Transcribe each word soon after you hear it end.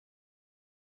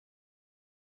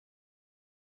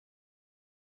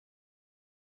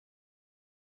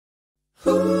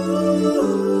Christ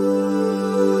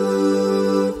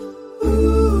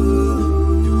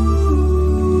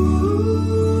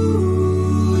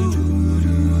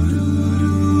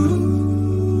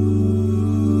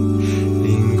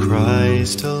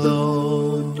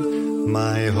alone,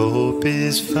 my hope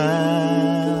is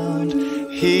found.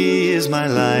 He is my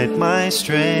light, my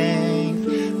strength,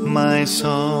 my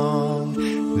song.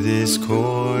 This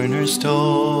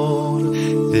cornerstone,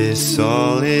 this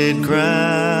solid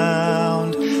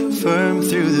ground, firm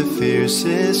through the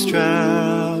fiercest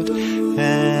drought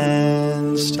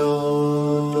and storm.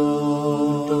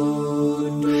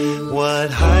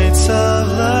 What heights of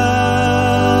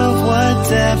love, what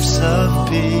depths of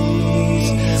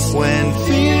peace, when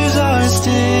fears are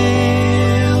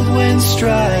stilled, when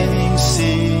striving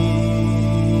cease.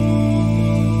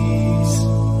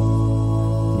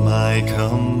 My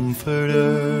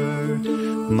comforter,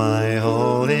 my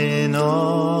all in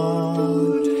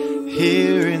all,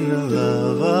 here in the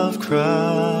love of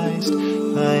Christ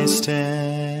I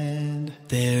stand.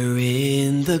 There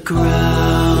in the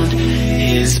ground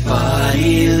his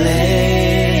body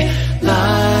lay,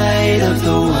 light of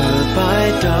the world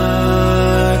by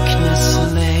darkness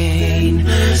slain,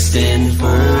 then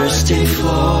bursting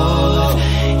forth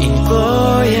in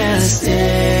glorious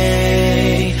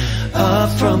day, up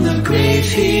from the grave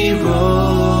he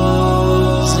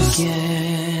rose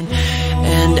again.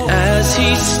 And as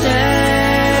he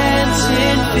stands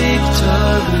in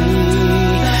victory,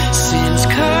 sin's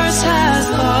curse has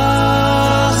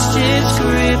lost its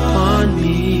grip on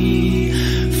me,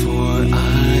 for I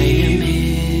am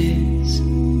his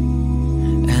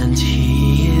and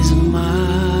he is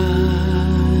mine,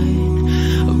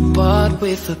 bought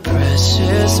with the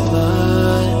precious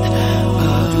blood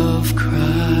of Christ.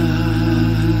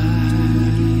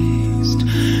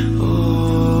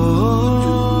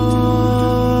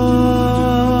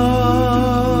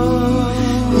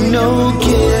 No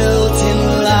guilt in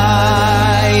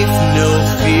life, no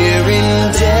fear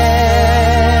in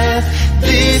death.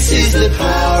 This is the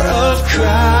power of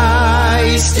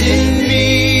Christ in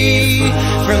me.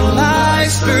 From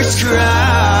life's first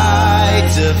cry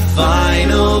to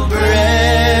final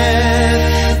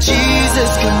breath,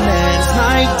 Jesus commands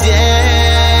my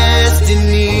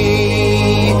destiny.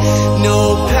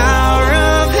 No power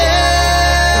of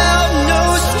hell, no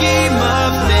scheme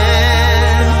of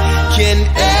man can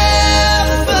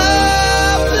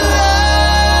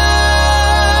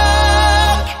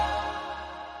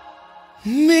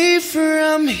me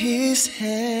from his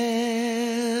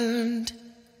hand,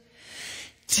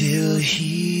 till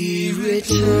he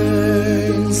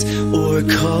returns or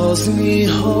calls me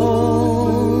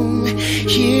home.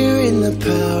 Here in the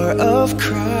power of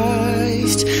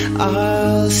Christ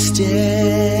I'll stand.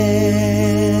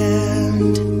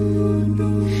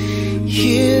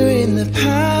 Here in the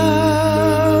power